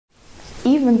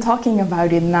Even talking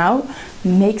about it now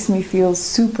makes me feel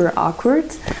super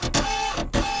awkward.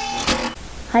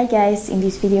 Hi guys, in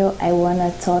this video I want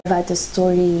to talk about the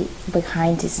story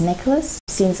behind this necklace,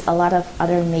 since a lot of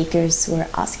other makers were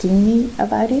asking me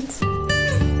about it.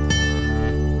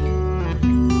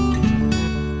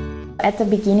 At the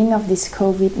beginning of this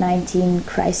COVID-19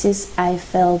 crisis, I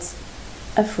felt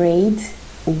afraid,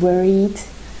 worried,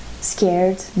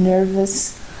 scared,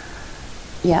 nervous.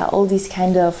 Yeah, all these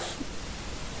kind of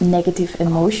negative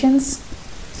emotions.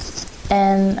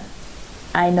 And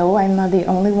I know I'm not the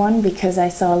only one, because I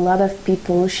saw a lot of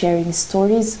people sharing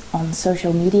stories on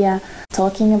social media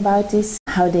talking about this,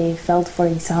 how they felt, for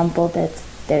example, that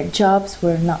their jobs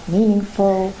were not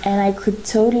meaningful. And I could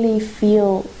totally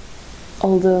feel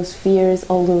all those fears,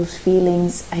 all those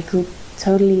feelings. I could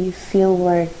totally feel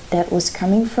where that was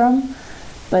coming from.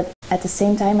 But at the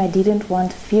same time, I didn't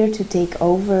want fear to take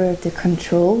over the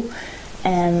control.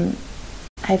 And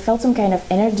I felt some kind of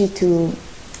energy to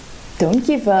don't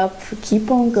give up, keep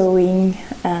on going.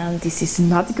 This is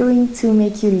not going to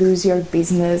make you lose your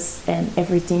business and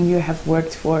everything you have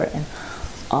worked for and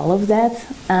all of that.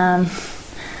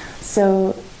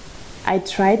 So I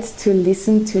tried to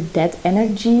listen to that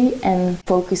energy and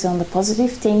focus on the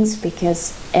positive things,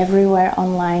 because everywhere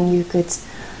online you could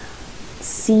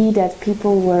see that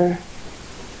people were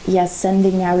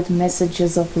sending out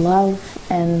messages of love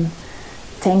and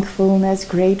thankfulness,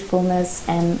 gratefulness,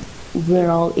 and we're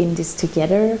all in this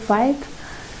together vibe.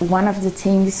 One of the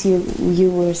things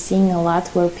you were seeing a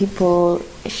lot were people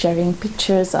sharing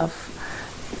pictures of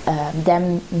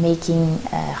them making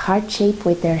a heart shape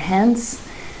with their hands.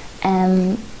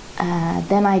 And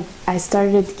then I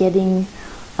started getting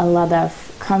a lot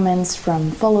of comments from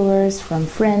followers, from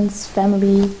friends,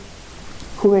 family,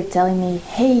 who were telling me,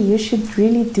 hey, you should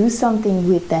really do something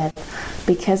with that.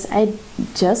 Because I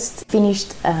just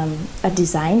finished a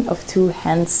design of two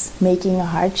hands making a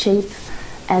heart shape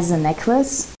as a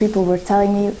necklace. People were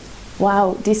telling me,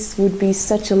 wow, this would be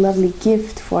such a lovely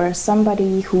gift for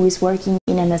somebody who is working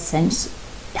in an essential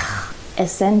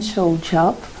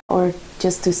job, or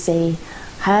just to say,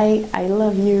 hi, I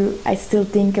love you, I still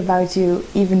think about you,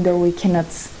 even though we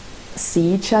cannot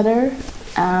see each other.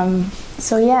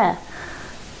 So yeah,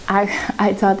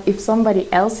 I thought if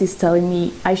somebody else is telling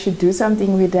me I should do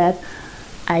something with that,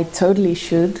 I totally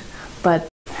should. But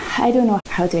I don't know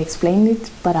how to explain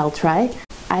it, but I'll try.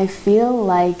 I feel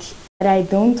like that I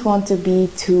don't want to be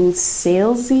too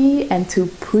salesy and too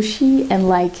pushy and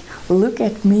like, look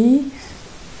at me,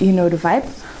 you know the vibe.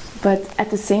 But at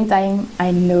the same time,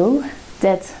 I know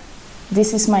that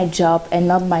this is my job and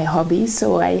not my hobby,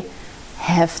 so I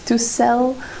have to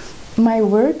sell my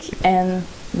work. And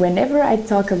whenever I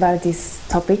talk about this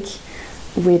topic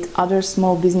with other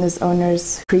small business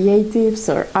owners, creatives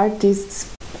or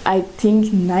artists, I think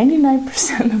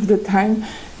 99% of the time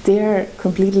they're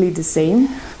completely the same.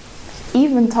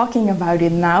 Even talking about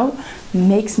it now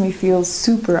makes me feel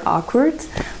super awkward,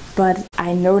 but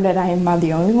I know that I am not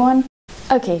the only one.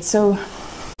 Okay, so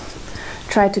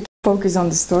try to focus on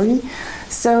the story.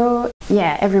 So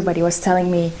yeah, everybody was telling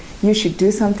me you should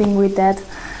do something with that.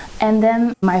 And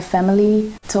then my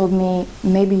family told me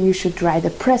maybe you should write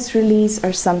a press release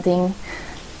or something.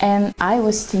 And I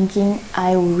was thinking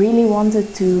I really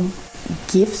wanted to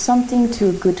give something to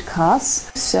a good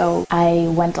cause. So I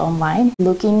went online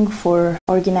looking for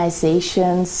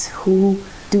organizations who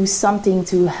do something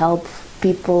to help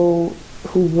people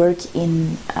who work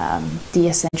in the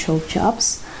essential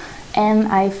jobs. And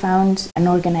I found an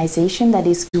organization that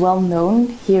is well known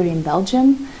here in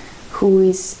Belgium, who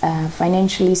is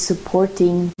financially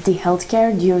supporting the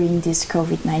healthcare during this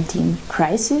COVID-19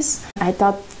 crisis. I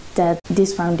thought that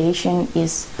this foundation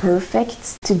is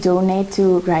perfect to donate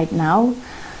to right now.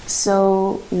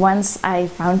 So once I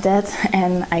found that,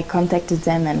 and I contacted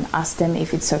them and asked them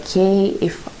if it's okay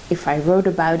if I wrote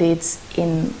about it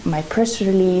in my press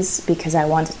release, because I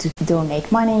wanted to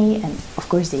donate money, and of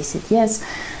course they said yes.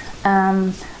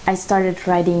 I started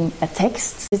writing a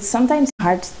text. It's sometimes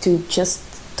hard to just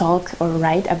talk or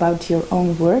write about your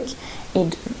own work.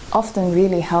 It often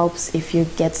really helps if you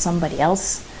get somebody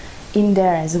else in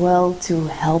there as well to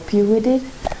help you with it.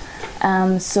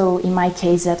 So in my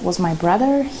case, that was my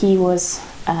brother. He was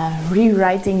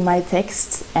rewriting my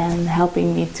text and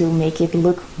helping me to make it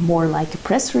look more like a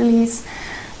press release.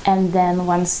 And then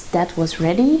once that was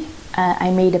ready, I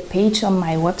made a page on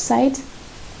my website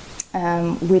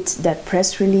with that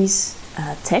press release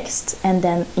text, and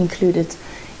then included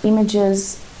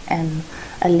images and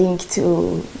a link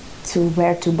to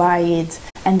where to buy it,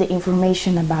 and the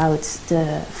information about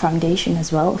the foundation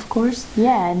as well, of course.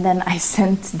 Yeah, and then I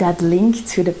sent that link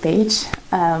to the page.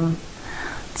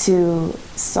 to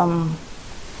some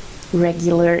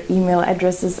regular email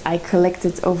addresses I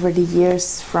collected over the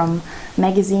years from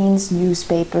magazines,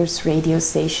 newspapers, radio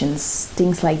stations,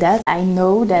 things like that. I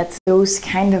know that those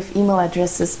kind of email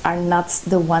addresses are not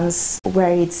the ones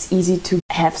where it's easy to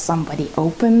have somebody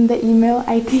open the email,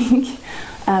 I think,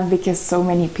 because so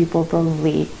many people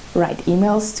probably write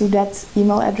emails to that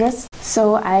email address.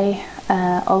 So I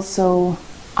also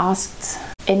asked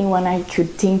anyone I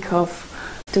could think of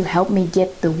to help me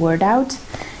get the word out.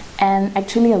 And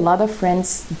actually a lot of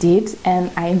friends did, and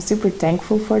I am super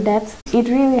thankful for that. It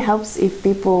really helps if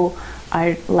people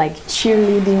are like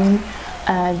cheerleading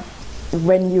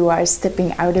when you are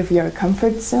stepping out of your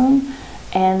comfort zone.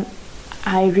 And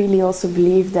I really also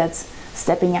believe that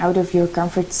stepping out of your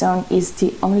comfort zone is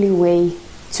the only way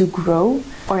to grow,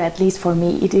 or at least for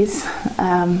me it is.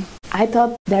 I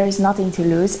thought there is nothing to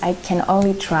lose. I can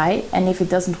only try, and if it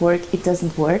doesn't work, it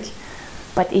doesn't work.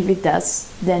 But if it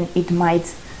does, then it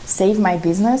might save my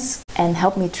business and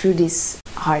help me through these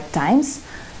hard times,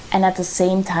 and at the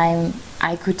same time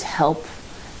I could help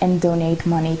and donate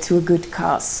money to a good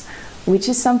cause, which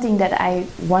is something that I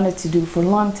wanted to do for a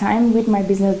long time with my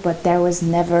business, but there was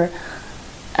never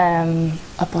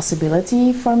a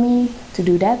possibility for me to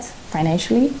do that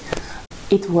financially.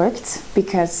 It worked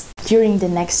because during the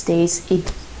next days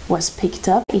it was picked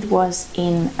up. It was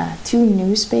in 2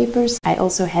 newspapers. I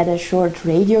also had a short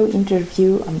radio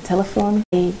interview on telephone.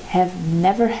 I have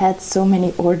never had so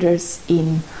many orders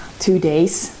in 2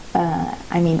 days.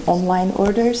 Online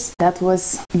orders. That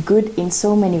was good in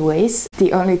so many ways.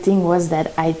 The only thing was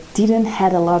that I didn't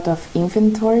had a lot of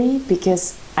inventory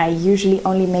because I usually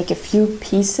only make a few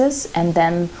pieces, and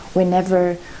then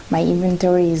whenever my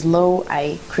inventory is low,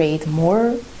 I create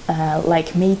more.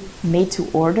 Like made to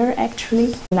order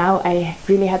actually. Now I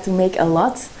really had to make a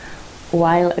lot,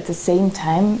 while at the same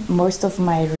time most of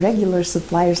my regular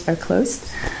suppliers are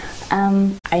closed.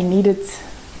 I needed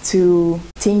to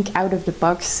think out of the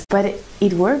box, but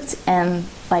it worked, and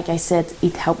like I said,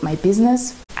 it helped my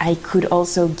business. I could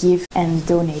also give and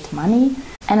donate money,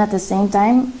 and at the same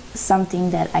time,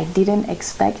 something that I didn't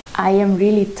expect, I am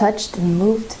really touched and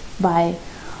moved by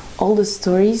all the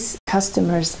stories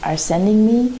customers are sending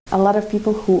me. A lot of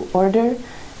people who order,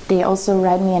 they also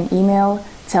write me an email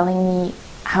telling me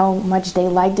how much they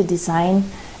like the design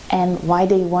and why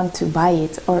they want to buy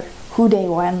it, or who they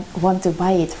want to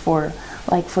buy it for.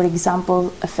 Like, for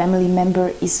example, a family member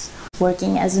is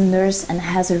working as a nurse and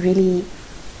has a really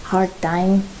hard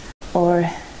time, or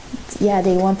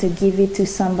they want to give it to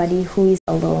somebody who is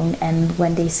alone, and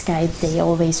when they Skype they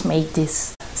always make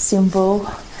this symbol.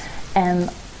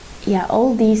 And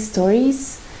all these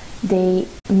stories, they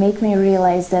make me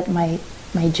realize that my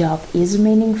job is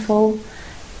meaningful,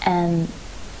 and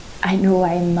I know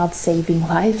I am not saving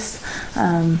lives,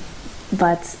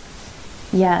 but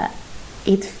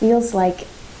it feels like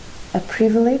a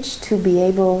privilege to be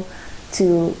able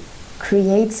to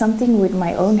create something with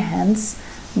my own hands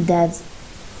that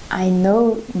I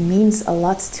know means a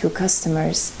lot to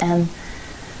customers. And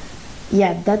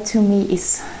that to me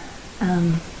is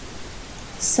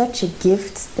such a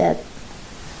gift that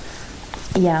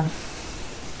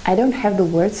I don't have the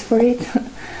words for it.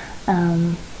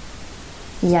 I'm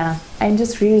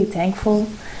just really thankful.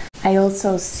 I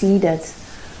also see that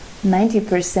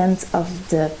 90% of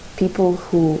the people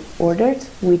who ordered,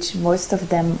 which most of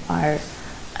them are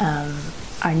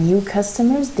new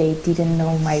customers, they didn't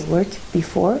know my work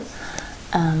before.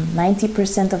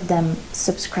 90% of them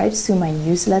subscribes to my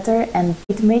newsletter, and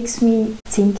it makes me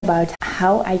think about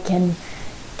how I can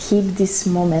keep this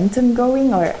momentum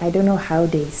going, or I don't know how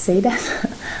they say that.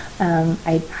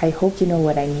 I hope you know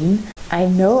what I mean. I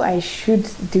know I should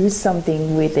do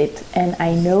something with it, and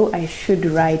I know I should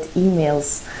write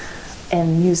emails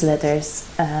and newsletters,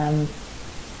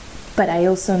 but I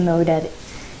also know that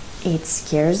it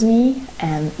scares me,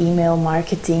 and email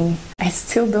marketing, I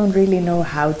still don't really know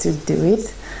how to do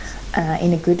it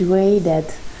in a good way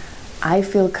that I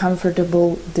feel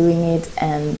comfortable doing it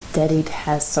and that it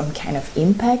has some kind of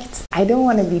impact. I don't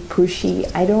want to be pushy,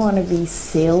 I don't want to be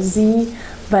salesy,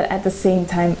 but at the same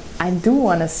time I do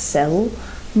want to sell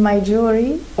my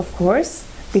jewelry, of course,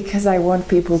 because I want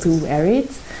people to wear it.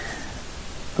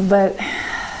 But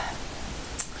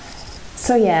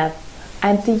so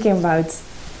I'm thinking about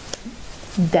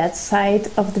that side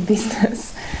of the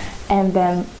business, and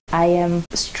then I am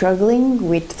struggling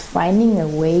with finding a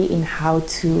way in how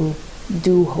to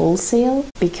do wholesale,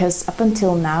 because up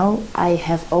until now I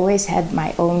have always had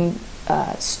my own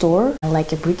store,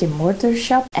 like a brick and mortar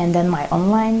shop, and then my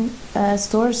online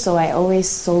store, so I always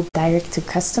sold direct to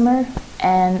customer,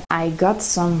 and I got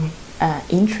some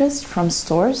interest from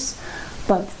stores,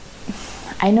 But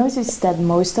I noticed that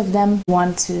most of them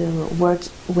want to work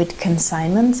with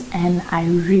consignment, and I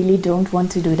really don't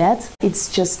want to do that.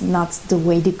 It's just not the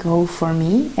way to go for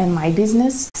me and my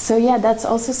business. So yeah, that's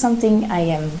also something I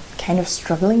am kind of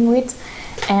struggling with,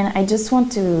 and I just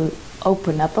want to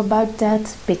open up about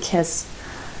that because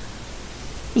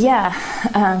yeah,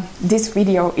 this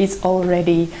video is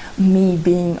already me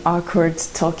being awkward,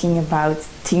 talking about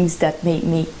things that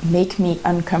make me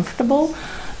uncomfortable.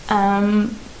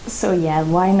 So yeah,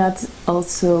 why not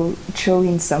also throw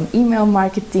in some email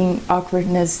marketing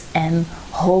awkwardness and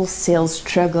wholesale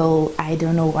struggle, I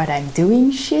don't know what I'm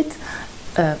doing shit.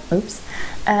 Oops.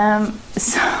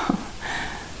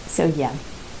 So yeah.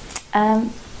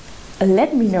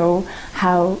 Let me know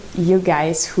how you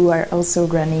guys who are also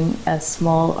running a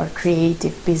small or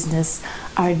creative business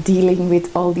are dealing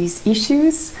with all these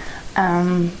issues.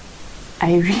 I'm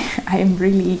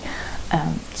really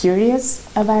curious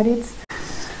about it.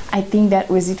 I think that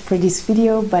was it for this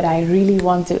video, but I really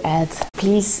want to add,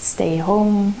 please stay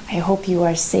home. I hope you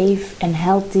are safe and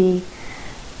healthy,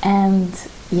 and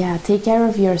yeah, take care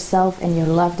of yourself and your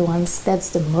loved ones. That's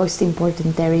the most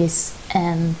important there is.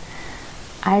 And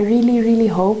I really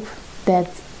hope that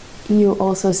you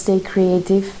also stay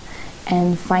creative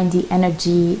and find the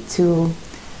energy to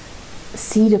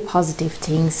see the positive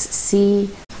things,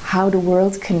 see how the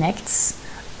world connects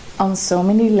on so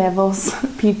many levels.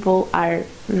 People are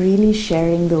really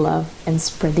sharing the love and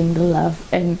spreading the love,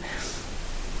 and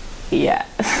yeah,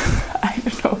 I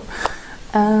don't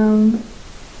know.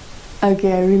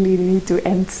 Okay, I really need to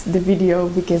end the video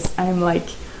because I'm like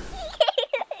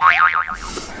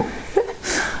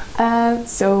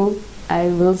so I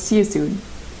will see you soon.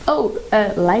 Oh,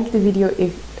 like the video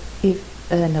if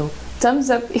no, thumbs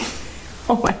up if,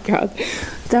 oh my god,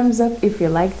 thumbs up if you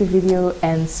like the video,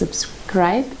 and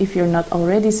subscribe if you're not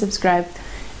already subscribed.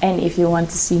 And if you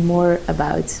want to see more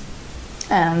about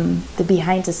the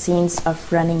behind the scenes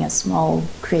of running a small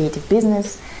creative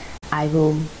business, I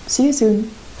will see you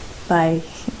soon. Bye.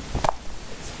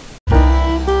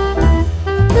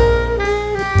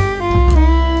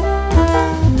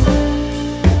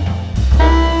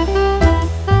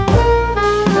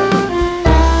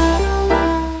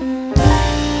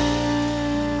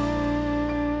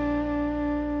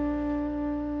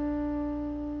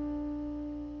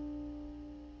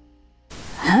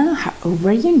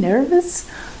 Were you nervous?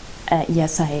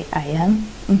 Yes, I am.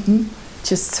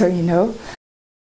 Just so you know.